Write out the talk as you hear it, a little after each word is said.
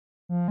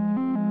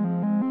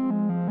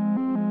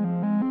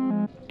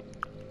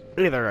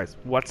Hey there guys,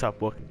 what's up?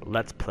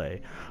 Let's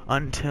play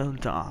Until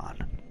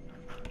Dawn.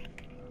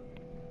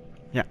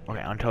 Yeah,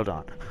 okay, Until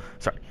Dawn.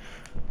 Sorry.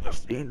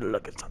 Just need to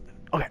look at something.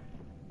 Okay.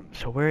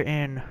 So we're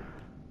in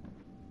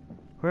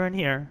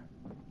here.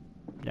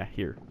 Yeah,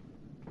 here.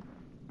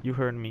 You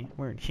heard me.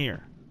 We're in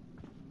here.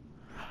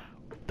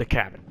 The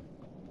cabin.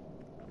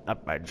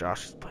 Up by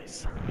Josh's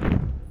place.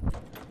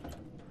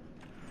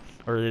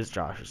 Or it is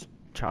Josh's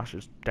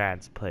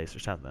dad's place or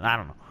something. I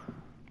don't know.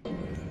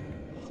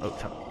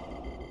 Oh,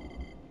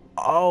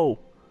 oh!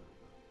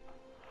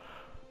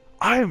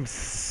 I'm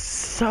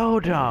so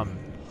dumb.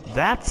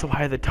 That's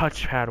why the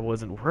touchpad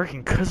wasn't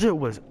working, because it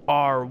was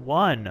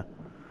R1,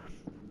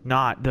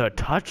 not the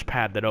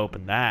touchpad that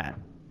opened that.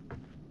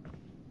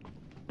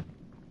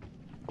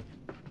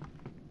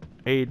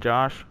 Hey,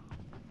 Josh.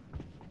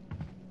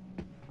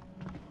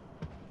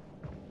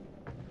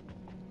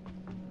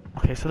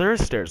 Okay, so there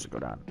is stairs to go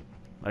down.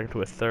 Like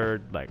to a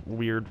third, like,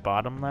 weird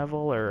bottom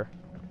level, or...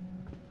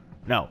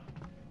 No.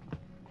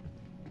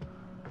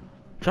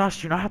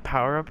 Josh, do you not have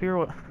power up here?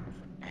 What?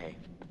 Hey,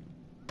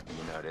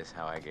 you notice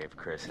how I gave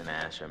Chris and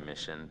Ash a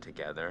mission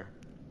together?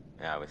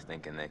 Yeah, I was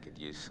thinking they could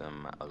use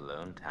some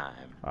alone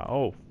time.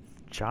 Oh,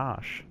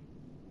 Josh.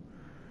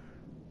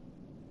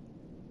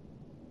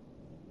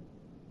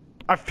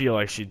 I feel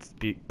like she'd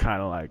be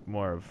kind of like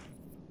more of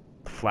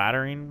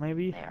flattering,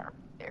 maybe? They are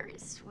very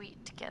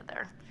sweet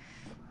together.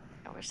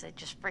 I wish they'd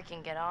just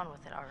freaking get on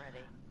with it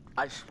already.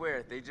 I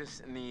swear, they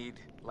just need,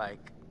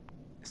 like,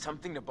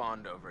 something to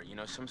bond over, you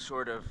know, some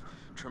sort of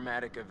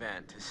traumatic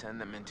event to send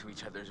them into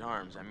each other's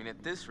arms. I mean,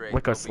 at this rate,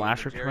 Like a they'll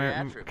slasher be in the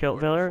geriatric kill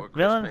ward villain? before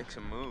Chris makes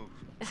a move.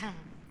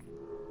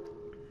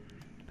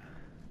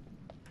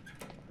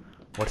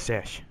 What's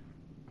this?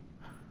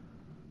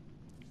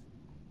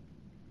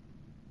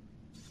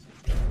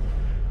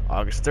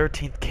 August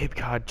 13th, Cape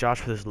Cod.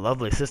 Josh with his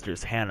lovely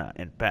sisters, Hannah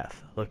and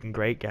Beth. Looking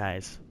great,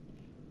 guys.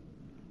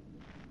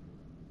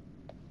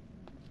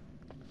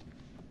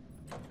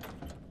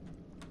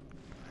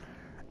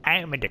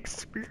 I'm an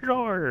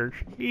explorer.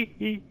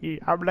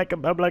 I'm like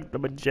the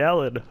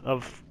Magellan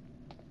of.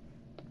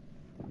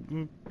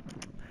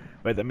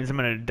 Wait, that means I'm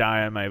gonna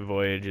die on my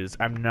voyages.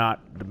 I'm not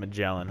the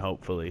Magellan,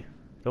 hopefully.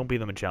 Don't be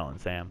the Magellan,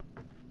 Sam.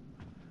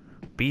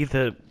 Be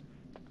the.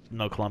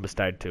 No, Columbus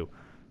died too.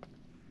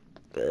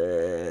 You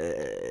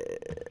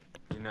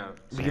know,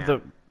 Be Sam,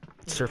 the.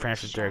 Sir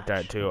Francis Drake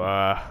died too.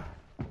 I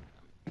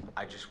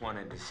just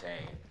wanted to say,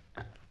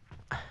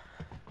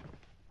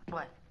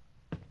 What?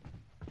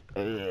 it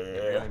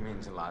really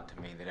means a lot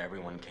to me that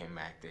everyone came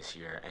back this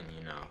year, and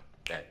you know,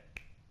 that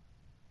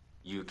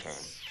you came,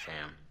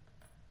 Sam.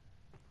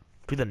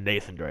 Be the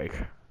Nathan Drake.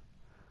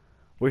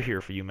 We're here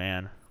for you,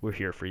 man. We're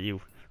here for you.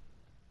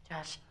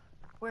 Josh,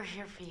 we're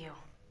here for you.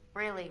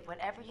 Really,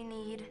 whatever you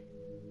need,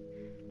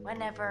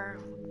 whenever,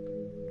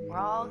 we're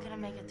all gonna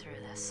make it through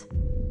this.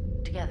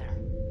 Together.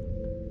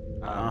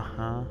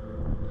 Uh-huh.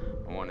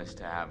 I want us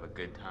to have a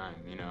good time,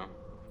 you know?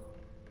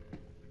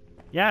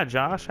 Yeah,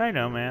 Josh, I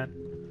know, man.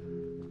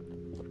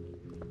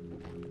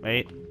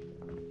 Wait.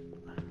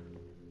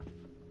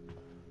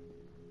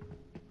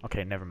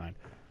 Okay, never mind.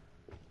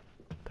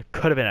 There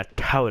could have been a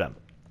totem.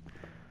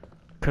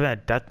 Could have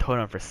been a death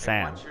totem for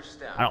Sam. Watch your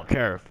step. I don't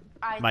care if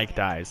I Mike think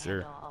I can dies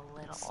or handle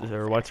a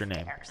little what's her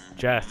name? affairs.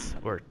 Jess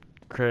or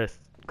Chris.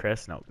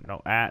 No,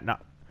 no.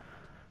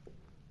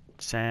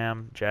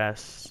 Sam,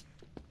 Jess.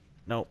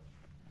 Nope.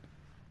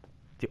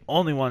 The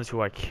only ones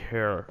who I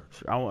care.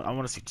 I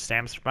want to see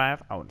Sam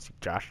survive. I want to see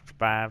Josh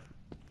survive.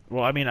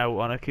 Well, I mean, I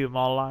want to keep them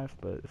all alive,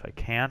 but if I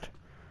can't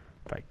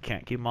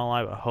keep them all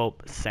alive, I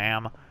hope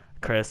Sam,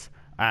 Chris,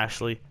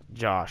 Ashley,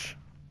 Josh.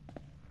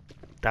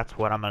 That's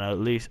what I'm gonna at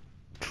least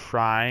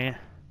try.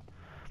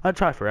 I'd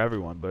try for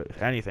everyone, but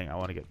if anything, I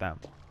want to get them.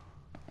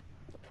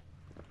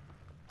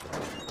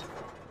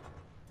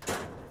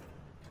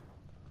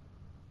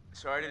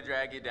 Sorry to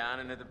drag you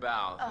down into the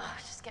bowels. Oh,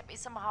 just get me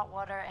some hot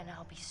water and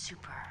I'll be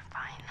super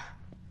fine.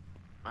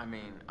 I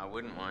mean, I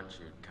wouldn't want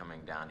you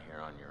coming down here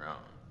on your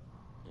own,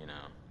 you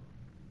know?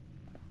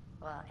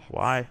 Well, it's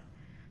Why?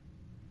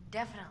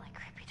 definitely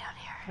creepy down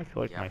here. I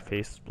feel like Yep. my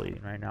face is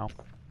bleeding right now.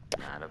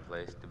 Not a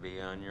place to be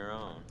on your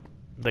own.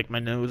 Like my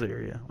nose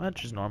area. That's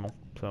just normal.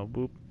 So,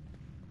 boop.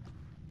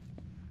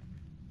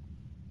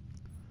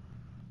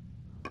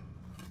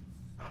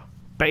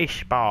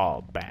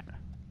 Baseball bat.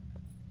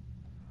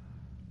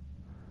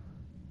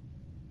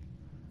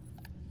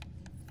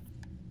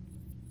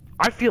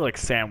 I feel like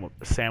Sam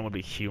would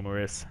be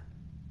humorous.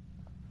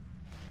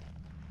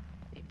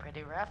 Be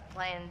pretty rough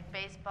playing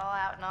baseball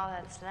out in all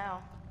that snow.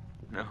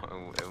 No,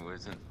 it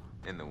wasn't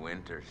in the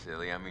winter,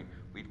 silly. I mean,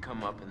 we'd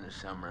come up in the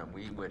summer and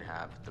we would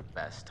have the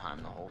best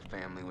time. The whole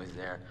family was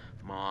there.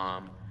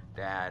 Mom,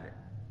 Dad,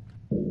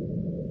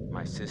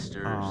 my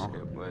sisters. Aw.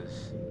 It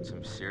was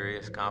some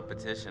serious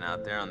competition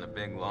out there on the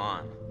big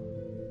lawn.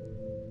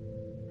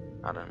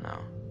 I don't know.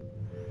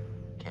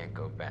 Can't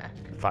go back.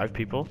 5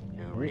 people?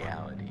 New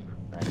reality.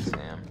 Right,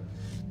 Sam?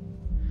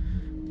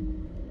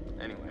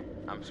 Anyway,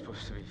 I'm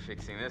supposed to be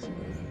fixing this.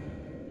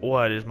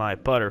 What is my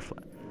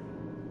butterfly?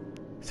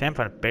 Sam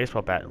found a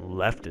baseball bat and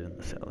left it in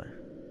the cellar.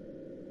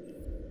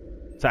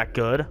 Is that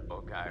good?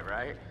 Oh, guy,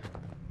 right?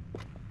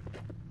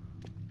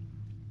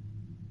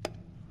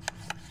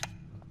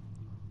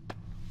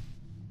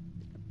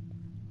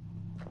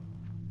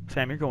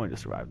 Sam, you're going to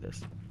survive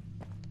this.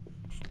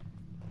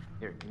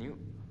 Here, can you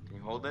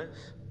hold this?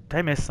 Did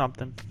I miss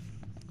something?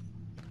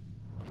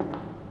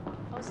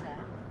 What was that?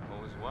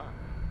 What was what?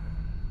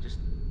 Just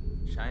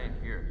shine it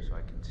here so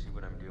I can see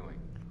what I'm doing.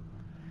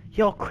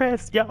 Yo,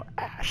 Chris. Yo,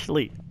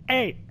 Ashley.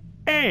 Hey.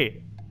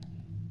 Hey.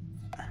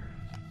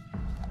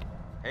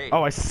 Hey.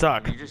 Oh, I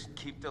suck. Can you just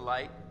keep the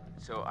light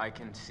so I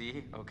can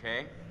see,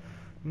 okay?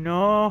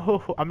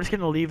 No. I'm just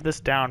going to leave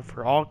this down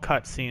for all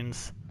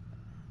cutscenes.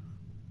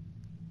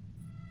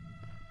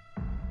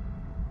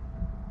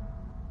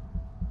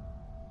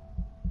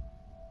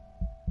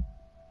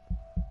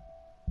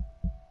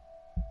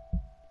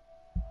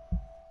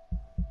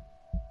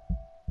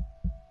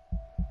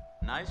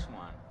 Nice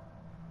one.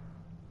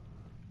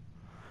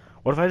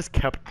 What if I just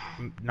kept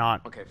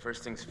not... Okay,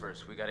 first things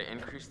first. We gotta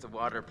increase the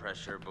water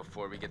pressure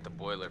before we get the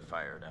boiler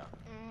fired up.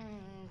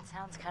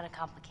 Sounds kind of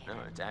complicated.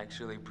 No, it's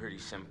actually pretty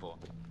simple.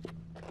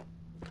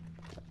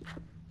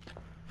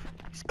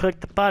 Just click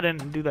the button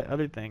and do that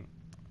other thing.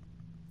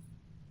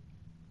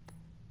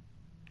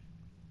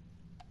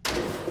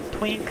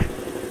 Twink.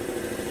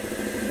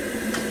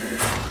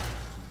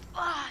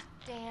 Ah,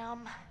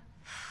 damn.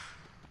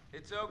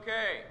 It's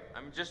okay.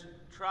 I'm just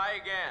try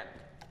again.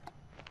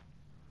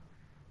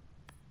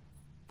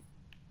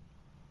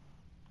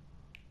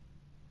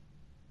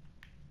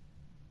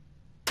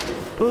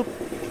 Boop.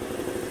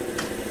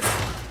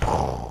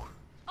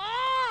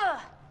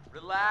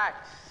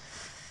 Relax.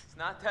 It's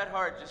not that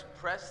hard. Just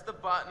press the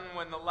button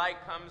when the light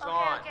comes Okay,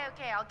 on.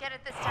 okay, I'll get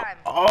it this time.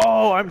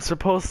 Oh, I'm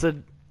supposed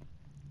to...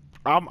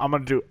 I'm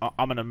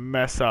gonna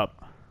mess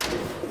up.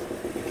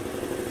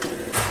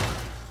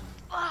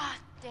 Ah,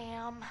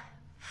 damn.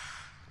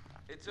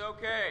 It's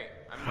okay.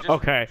 I'm just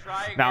Okay,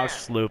 try again. now it's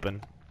just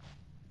looping.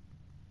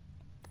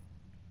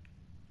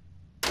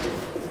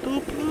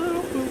 Boop,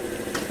 boop, boop.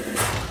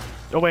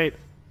 Oh wait,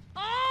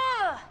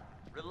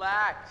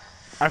 Relax.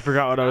 I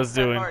forgot what I was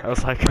doing. I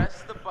was like,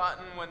 Press the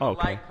button when the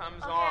Okay. light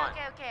comes on.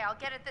 Okay, I'll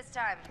get it this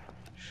time.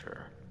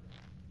 Sure.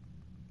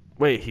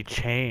 wait, he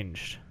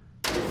changed.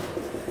 Twink.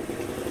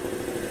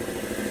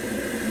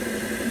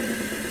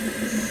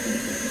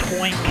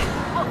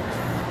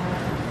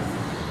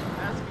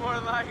 That's more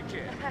like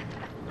it.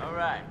 All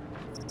right.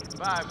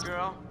 Bye,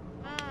 girl.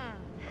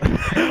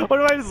 What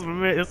did I just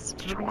miss?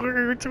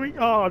 Twink.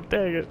 Oh,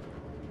 dang it.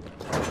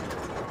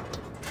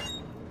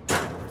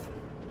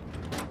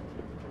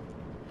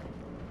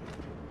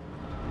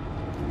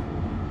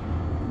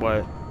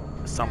 What?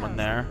 Is someone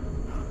there?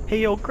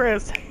 Hey, yo,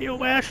 Chris. Hey,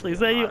 yo, Ashley. Is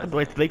that you?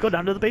 Wait, did they go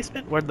down to the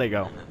basement? Where'd they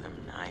go?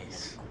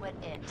 Nice. Quit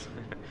it.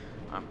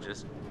 I'm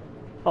just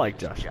I like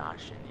Josh.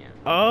 joshing you.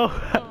 Oh.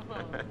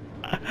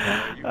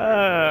 You were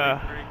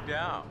really freaked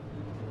out.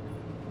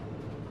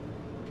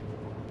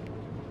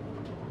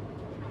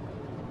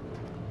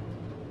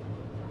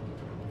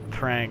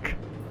 Prank.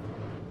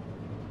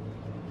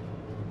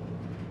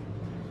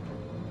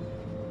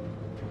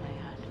 Oh my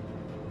god.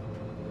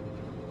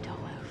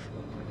 Don't move.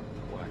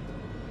 What?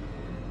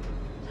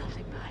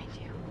 Something behind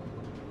you.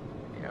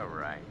 Yeah,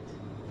 right.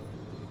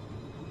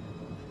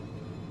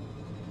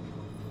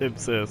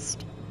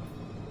 Insist.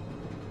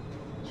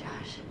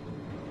 Josh.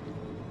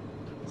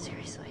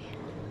 Seriously.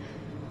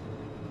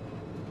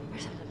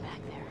 There's something back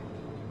there.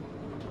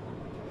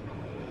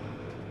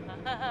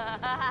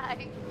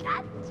 I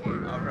gotcha.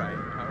 All right.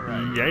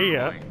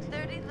 Yeah. Point.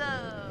 30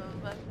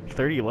 love.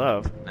 30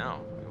 love.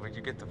 No, where'd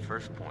you get the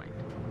first point?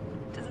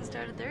 Does it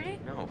start at 30?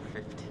 No,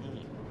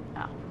 15.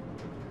 Oh.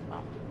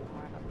 Well,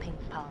 more of a ping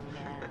pong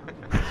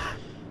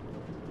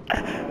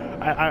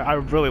now. I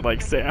really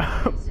like Sam.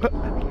 Zoom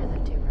over here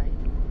though too, right?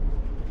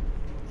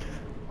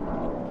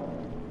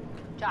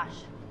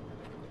 Josh.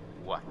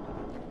 What?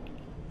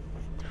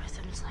 The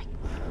rhythm's like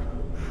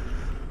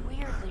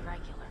weirdly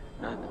regular.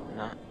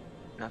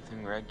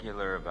 Nothing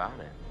regular about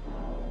it.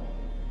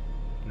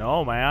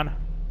 No, man.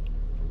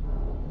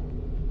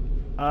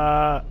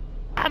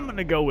 I'm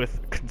gonna go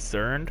with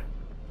concerned.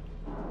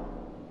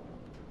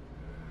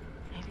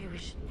 Maybe we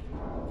should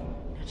go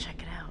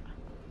check it out.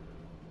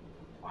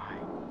 Why? I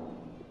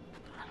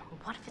don't know,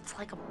 what if it's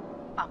like a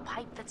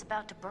pipe that's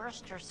about to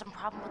burst or some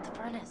problem with the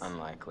furnace?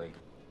 Unlikely.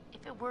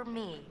 If it were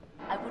me,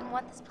 I wouldn't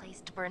want this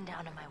place to burn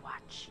down on my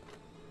watch.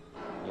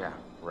 Yeah,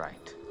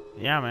 right.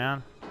 Yeah,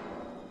 man.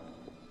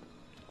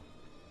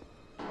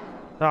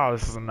 Oh,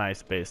 this is a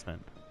nice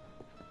basement.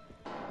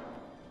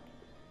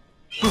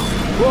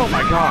 Oh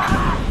my god!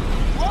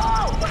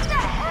 Whoa! What the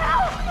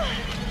hell?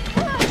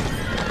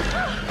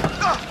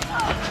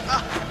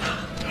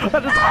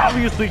 That is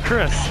obviously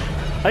Chris.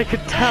 I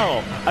could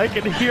tell. I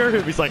can hear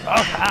him. He's like, oh,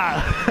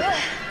 ah.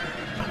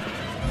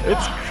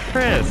 It's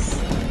Chris.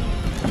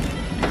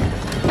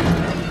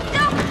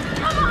 No!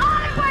 Come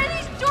on! Why are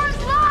these doors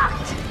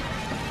locked?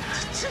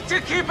 To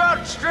keep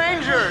out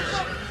strangers!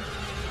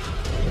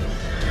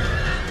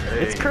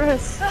 It's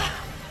Chris.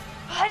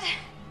 What?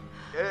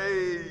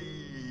 Hey!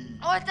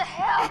 What the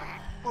hell?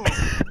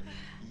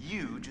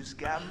 You just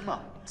got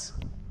mugged.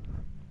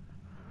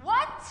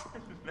 What?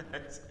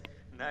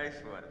 Nice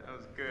one. That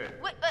was good.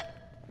 Wait,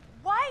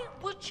 why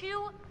would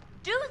you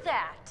do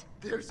that?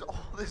 There's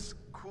all this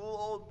cool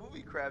old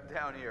movie crap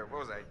down here.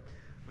 What was I?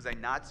 Was I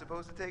not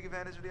supposed to take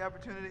advantage of the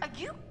opportunity? Are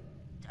you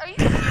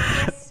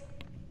serious?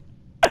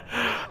 Are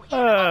you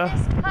in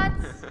on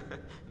this, Cuts?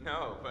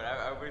 No, but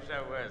I wish I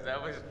was. That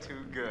was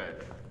too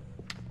good.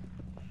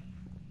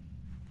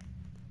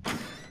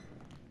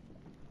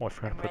 Oh, I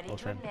forgot to I'm put ready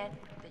those to in. admit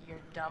that your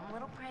dumb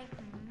little prank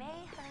may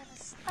have a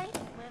slight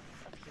whiff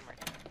of humor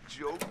in it.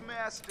 Joke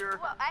master.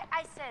 Well,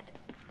 I said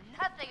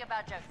nothing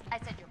about jokes. I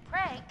said your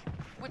prank,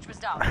 which was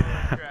dumb.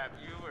 Crap,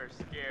 you were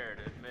scared.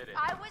 Admit it.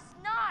 I was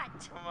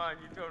not. Come on,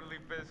 you totally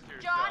pissed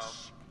yourself.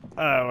 Josh.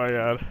 Oh my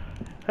god.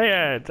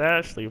 Hey, it's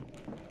Ashley.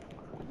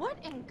 What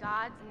in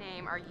God's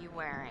name are you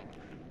wearing?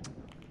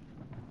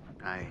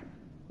 I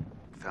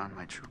found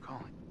my true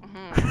calling.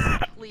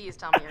 Please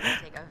tell me you're gonna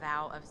take a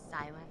vow of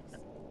silence.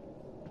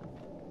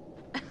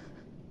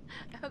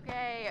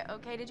 Okay,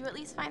 did you at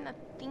least find the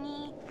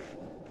thingy?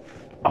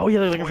 Oh yeah,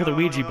 they're looking for the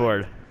Ouija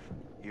board.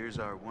 Here's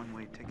our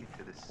one-way ticket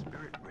to the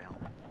spirit realm.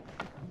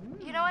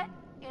 You know what?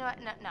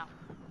 No.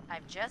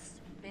 I've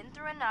just been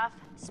through enough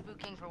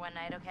spooking for one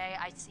night, okay?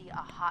 I see a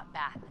hot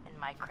bath in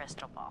my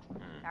crystal ball.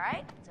 All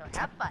right? So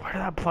have fun. Where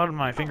did that blood on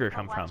my finger But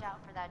come watch from?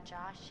 out for that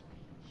Josh.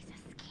 He's a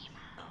schemer.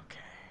 Okay.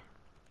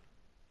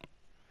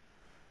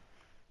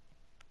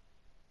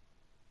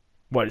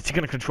 What, is he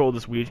gonna control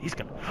this Ouija? He's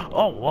gonna...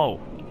 Oh, whoa.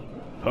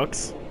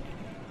 Hooks?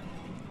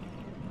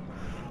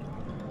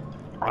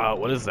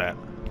 What is that?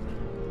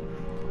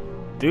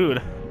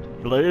 Dude,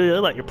 you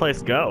let your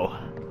place go.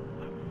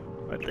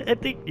 I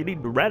think you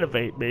need to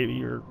renovate, maybe.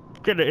 You're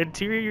get an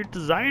interior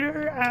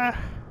designer?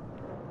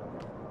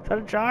 Is that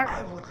a jar?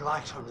 I would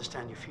like to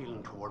understand your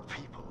feeling toward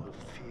people who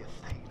fear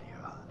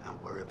failure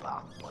and worry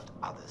about what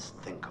others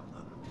think of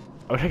them.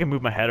 I wish I could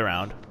move my head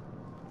around.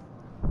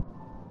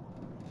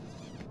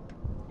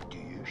 Do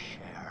you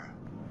share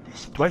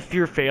this? Do I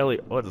fear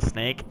failure? Oh, it's a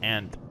snake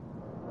and...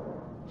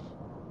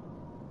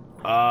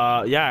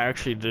 yeah, I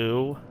actually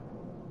do.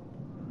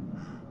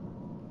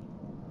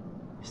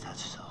 Is that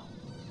so?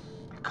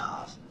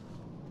 Because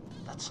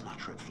that's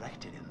not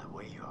reflected in the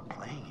way you are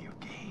playing your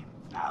game,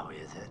 now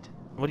is it?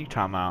 What are you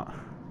talking about?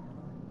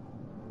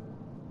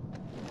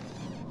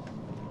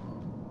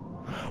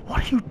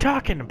 What are you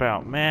talking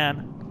about,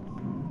 man?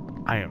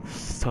 I am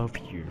so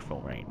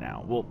fearful right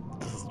now. Well,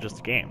 this is just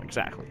a game,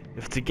 exactly.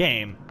 If it's a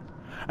game,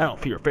 I don't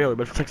fear failure,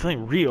 but if it's like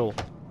something real...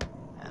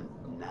 And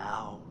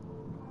now,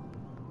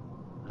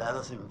 let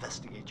us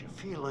investigate your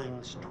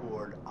feelings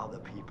toward other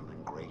people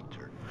in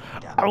greater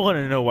depth. I want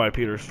to know why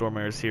Peter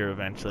Stormare is here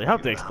eventually. How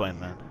to explain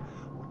that?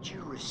 What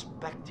you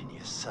respect in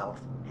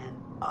yourself and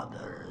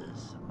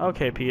others.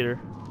 Okay, Peter.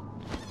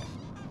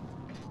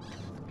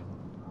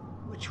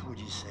 Which would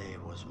you say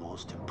was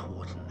most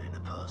important in a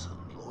person,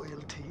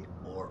 loyalty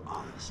or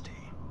honesty?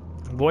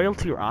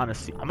 Loyalty or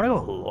honesty? I'm gonna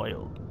go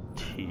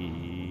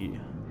loyalty.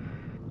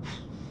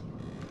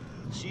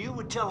 So you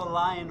would tell a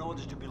lie in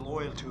order to be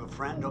loyal to a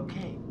friend,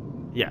 okay?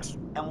 Yes.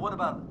 And what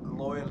about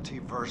loyalty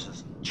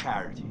versus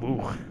charity?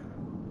 Ooh.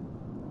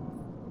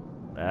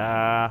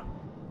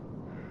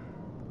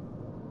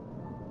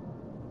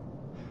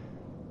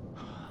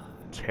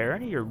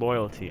 Charity or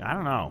loyalty? I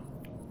don't know.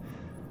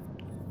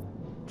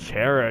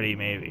 Charity,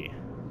 maybe.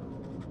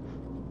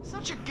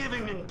 Such a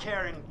giving and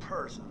caring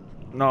person.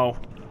 No.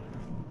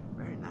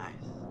 Very nice.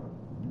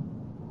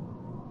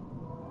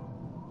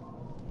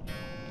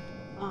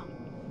 Oh,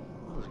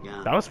 once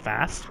again, That was I'm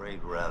fast.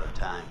 afraid we're out of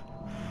time.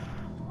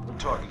 We'll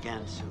talk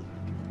again soon.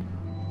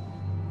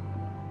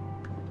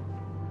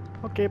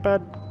 Okay,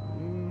 bud.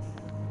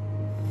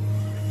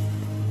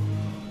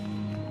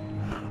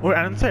 Wait,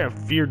 I didn't say I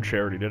feared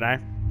charity, did I?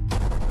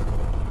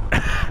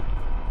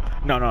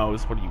 No, it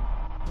was what do you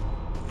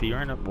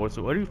fear in a what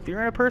do you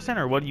fear in a person,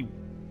 or what do you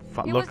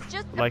look It was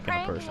just like a in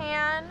a prank, person?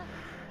 Han.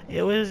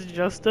 It was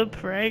just a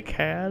prank,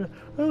 Han.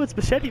 Oh, it's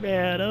Machete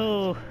Man.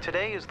 Oh.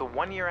 Today is the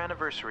one-year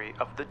anniversary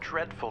of the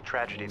dreadful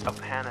tragedy of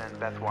Hannah and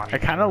Beth I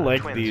Washington. kind of the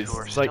like twins these. who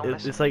are It's like still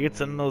it's missing. like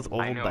it's in those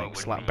old I know like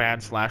it would mean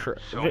bad slasher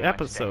so much to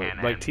episode,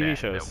 Hannah like and TV Beth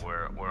shows.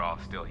 that we're all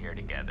still here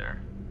together,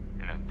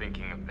 and I'm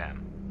thinking of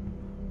them.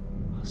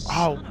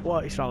 Oh,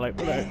 what? It's not like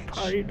that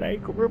party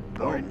night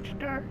report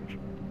starts.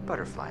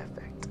 Butterfly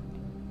effect.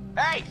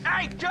 Hey,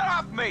 get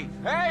off me!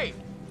 Hey!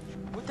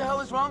 What the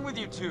hell is wrong with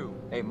you two?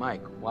 Hey,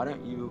 Mike, why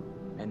don't you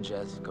and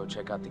Jess go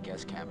check out the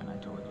guest cabin I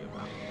told you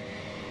about?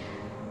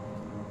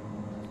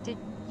 Did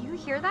you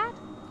hear that?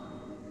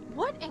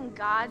 What in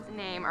God's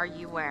name are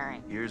you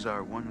wearing? Here's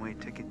our one-way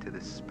ticket to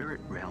the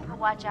spirit realm.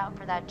 Watch out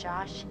for that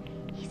Josh.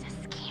 He's a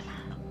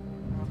schemer.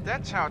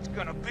 That's how it's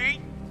gonna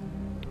be.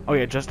 Oh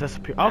yeah, just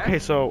disappeared. Okay,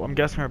 so I'm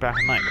guessing we're back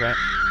in Mike, right?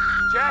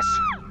 Jess!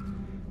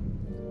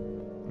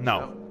 No.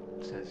 So,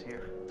 it says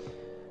here,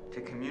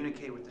 to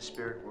communicate with the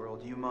spirit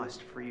world, you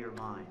must free your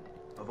mind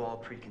of all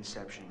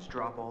preconceptions,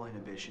 drop all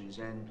inhibitions,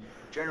 and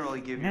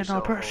generally give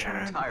yourself over Inhibition.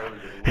 entirely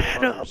to the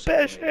will of others,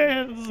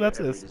 Inhibitions. That's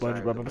a every desire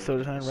SpongeBob of the episode,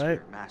 will of isn't the it, right?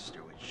 spirit master,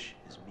 which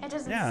is me. It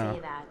doesn't Yeah. say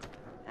that.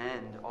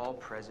 and all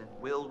present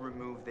will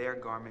remove their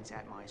garments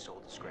at my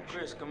sole discretion.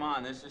 Chris, come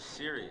on, this is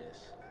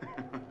serious.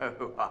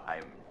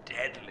 I'm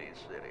deadly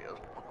serious.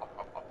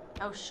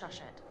 Oh, shush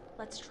it.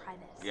 Let's try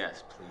this.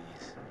 Yes,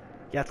 please.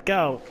 Let's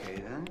go. Okay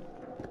then,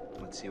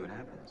 let's see what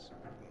happens.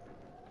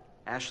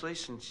 Ashley,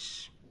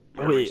 since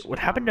Wait, what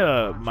happened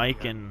to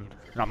Mike and...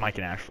 Not Mike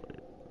and Ashley.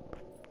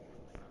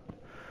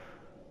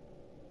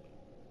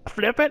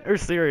 Flippant or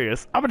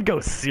serious? I'm gonna go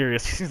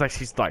serious. She seems like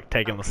she's like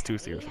taking this too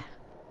seriously.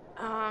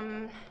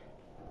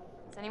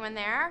 Is anyone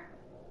there?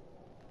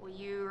 Will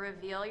you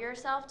reveal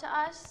yourself to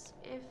us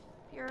if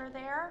you're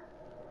there?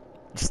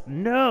 Just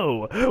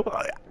no.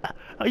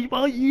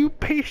 Well, you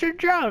piece of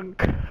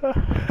junk.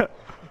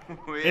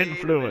 Wait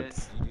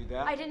Influence. Did you do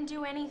that? I didn't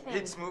do anything.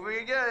 It's moving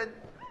again.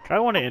 I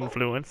want to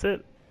influence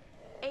it.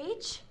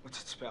 H?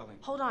 What's it spelling?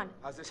 Hold on.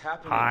 How's this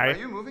happening? Hi. Are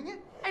you moving it?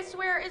 I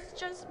swear it's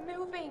just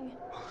moving.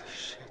 Holy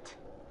shit.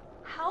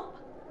 Help?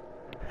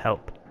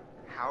 Help.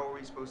 How are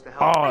we supposed to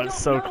help? Oh, I it's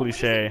don't so know. What does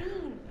cliche.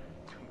 it mean?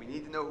 We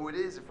need to know who it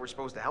is if we're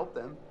supposed to help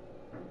them.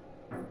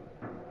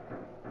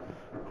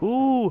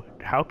 Who?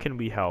 How can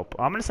we help?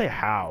 I'm gonna say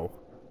how.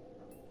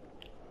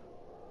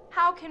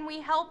 How can we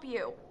help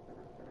you?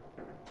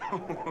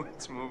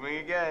 It's moving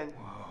again.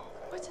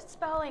 What's it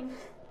spelling?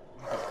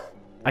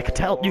 I could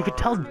tell. You could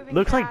tell. Moving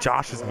Looks like fast.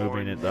 Josh is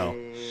moving it though,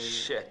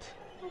 Shit.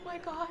 Oh my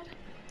god.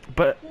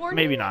 but Warning?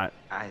 maybe not.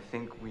 I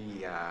think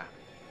we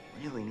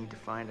really need to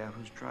find out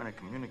who's trying to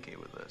communicate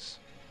with us.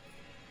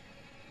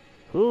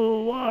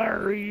 Who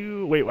are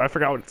you? Wait, I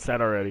forgot what it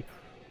said already.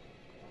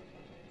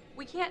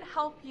 We can't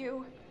help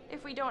you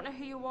if we don't know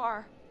who you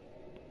are.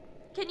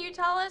 Can you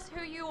tell us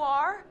who you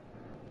are?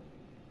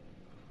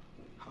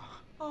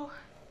 Oh,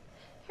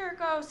 here it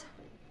goes.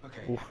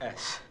 Okay,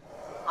 S.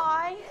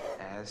 I,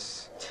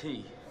 S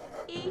T.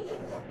 E,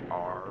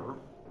 R.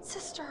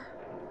 sister.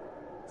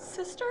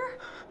 Sister?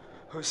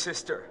 Whose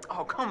sister?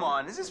 Oh, come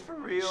on. Is this for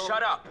real?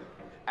 Shut up.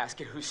 Ask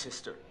it whose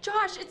sister.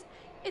 Josh,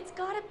 it's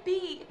gotta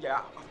be.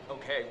 Yeah,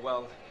 okay,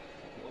 well,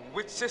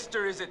 which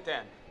sister is it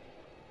then?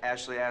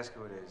 Ashley, ask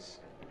who it is.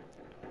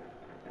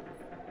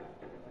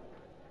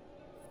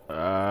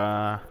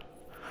 I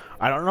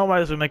don't know why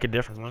this would make a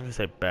difference. I'm gonna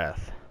say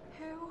Beth.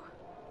 Who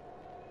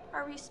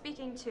are we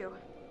speaking to?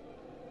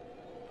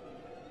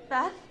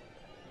 Beth?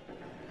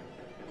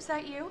 Is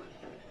that you?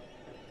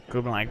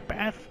 Could be like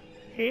Beth.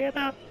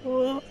 Hannah.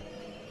 Oh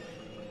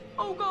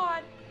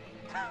god.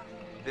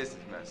 This is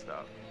messed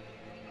up.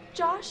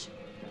 Josh?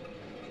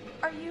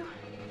 Are you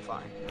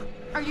Fine.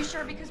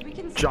 sure? Because we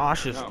can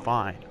Josh is No.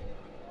 fine.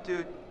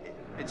 Dude,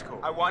 it's cool.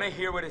 I want to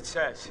hear what it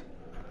says.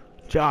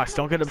 Josh,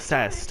 don't get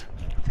obsessed.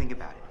 Think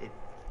about it.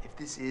 If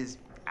this is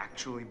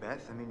actually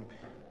Beth, I mean,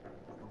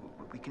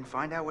 we can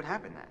find out what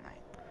happened that night.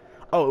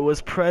 Oh, it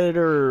was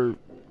Predator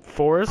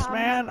Forest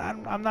Man?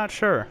 I'm not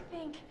sure. I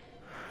think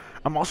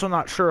I'm also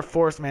not sure if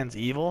Forest Man's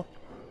evil.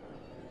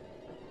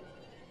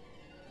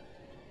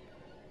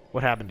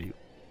 What happened to you?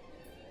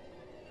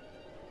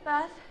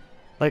 Beth,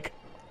 Like,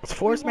 was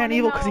Forest Man wanna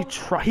evil because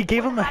know he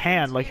gave what him a happened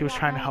hand to like you he was that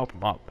trying to night? help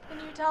him up? can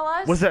you tell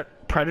us? Was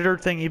that Predator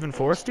thing even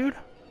Forest Dude?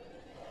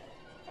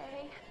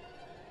 A,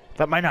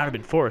 That might not have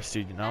been Forest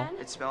Dude, you know? N?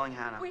 It's spelling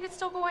Hannah. Wait, it's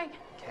still going.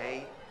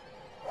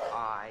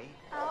 K-I.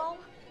 L.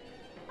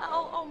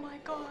 L. Oh my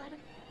god.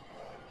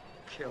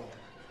 Killed.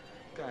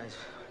 Guys,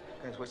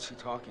 what's she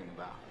talking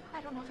about?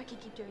 I don't know if I can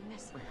keep doing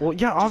this. Well,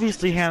 yeah,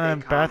 obviously Just Hannah stay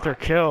and calm. Beth are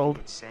killed.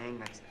 It's saying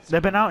that's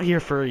They've been out here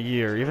for a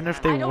year, even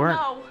if they I don't weren't.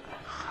 know.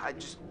 I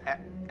just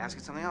ask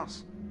it something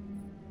else.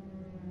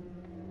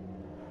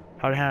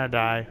 How did Hannah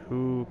die?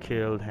 Who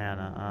killed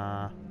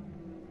Hannah?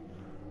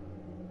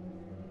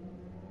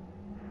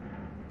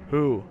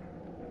 Who?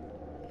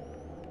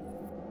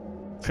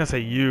 It's gonna say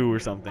you or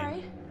something.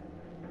 Right?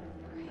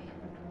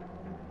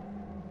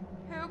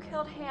 Who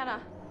killed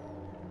Hannah?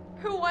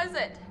 Who was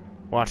it?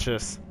 Watch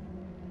this.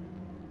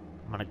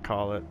 I'm gonna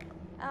call it.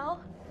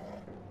 L.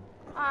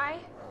 I.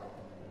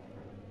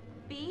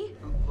 B.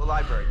 The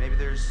library. Maybe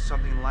there's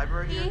something in the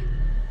library E. here?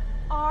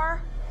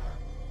 R.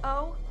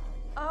 O.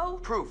 O.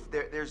 Proof.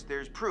 There's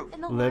proof.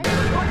 In the Lib.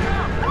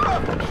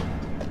 library.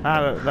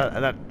 Ah,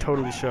 that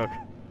totally shook.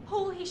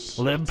 Holy shit.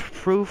 Lib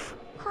proof?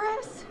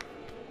 Chris.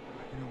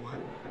 You know what?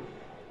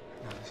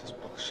 No, this is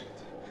bullshit.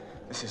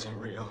 This isn't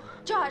real.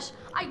 Josh,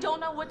 I don't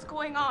know what's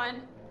going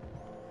on.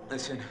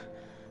 Listen,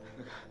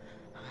 look,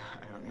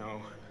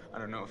 I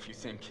don't know if you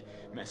think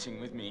messing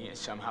with me is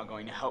somehow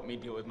going to help me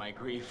deal with my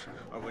grief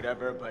or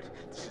whatever, but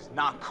this is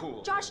not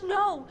cool. Josh,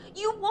 no!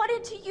 You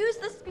wanted to use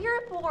the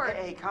spirit board!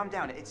 Hey, calm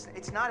down. It's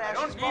not I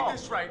Ashley's don't fault. need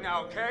this right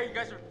now, okay? You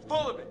guys are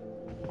full of it.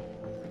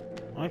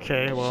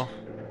 Okay, well.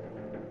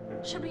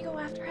 Should we go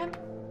after him?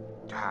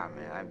 Ah,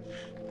 man.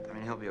 I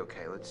mean, he'll be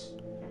okay. Let's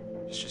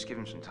just give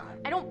him some time.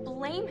 I don't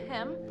blame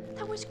him.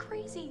 That was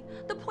crazy.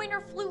 The pointer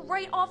flew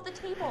right off the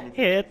table.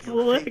 It's You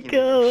were what faking it it.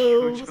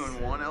 You were goes.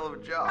 doing one hell of a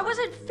job. I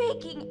wasn't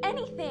faking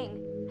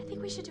anything. I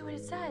think we should do what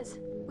it says.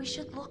 We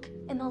should look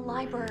in the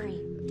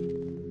library.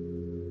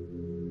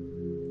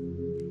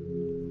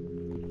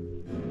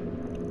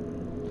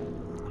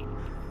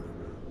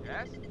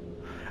 Yes?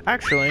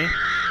 Actually,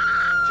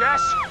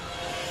 Jess?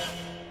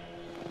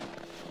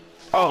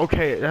 Oh,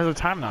 okay, it has a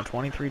time now,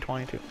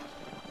 23:22.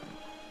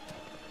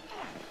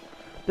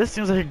 This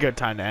seems like a good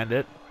time to end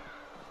it.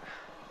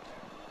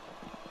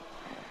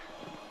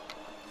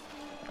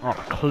 On a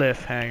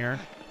cliffhanger.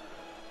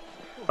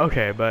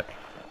 Okay, but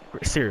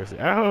seriously,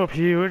 I hope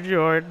you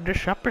enjoyed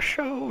this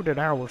episode, and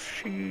I will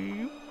see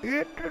you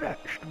in the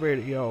next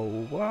video.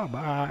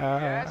 Bye-bye.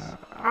 Yes?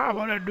 I'm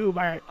gonna do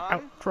my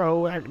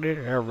outro like this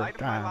every Light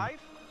of my time.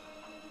 life?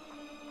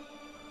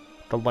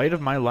 The light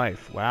of my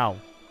life. Wow.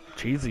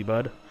 Cheesy,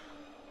 bud.